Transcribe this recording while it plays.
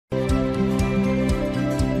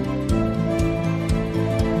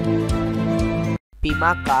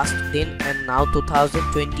Pima caste then and now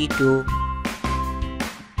 2022.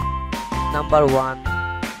 Number 1.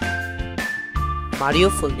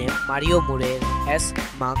 Mario full name Mario Maurer S.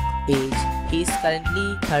 Mak. Age he is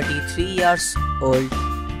currently 33 years old.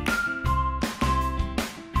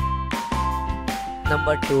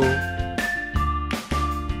 Number 2.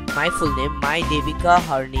 My full name Mae Davika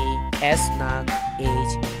Hoorne S. Nag.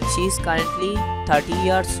 Age she is currently 30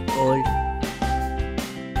 years old.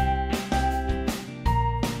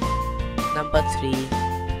 Number 3.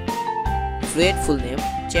 Fluent full name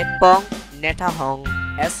Chartpong Nattapong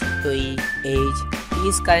S. Age he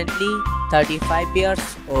is currently 35 years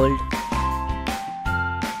old.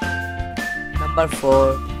 Number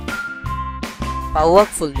 4. Pawak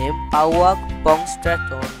full name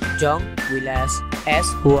Pongsathorn Jongwilas S.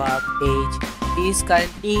 Age he is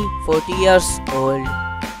currently 40 years old.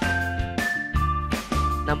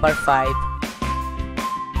 Number 5.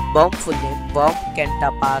 Bomb full name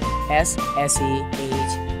Kantapat S.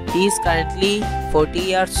 Age he is currently 40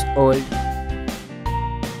 years old.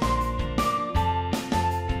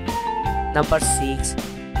 Number 6.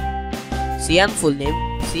 Sian full name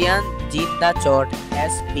Sian Jinda Chot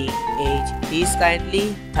S. Ping. Age he is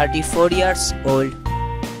currently 34 years old.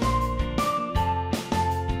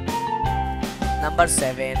 Number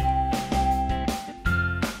 7.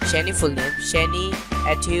 Shani full name Shani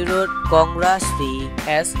Auttarut Kongrasri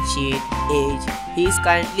S. Age he is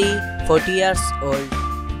currently 40 years old.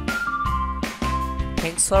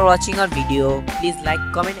 Thanks for watching our video. Please like,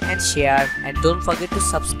 comment and share, and don't forget to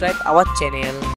subscribe our channel.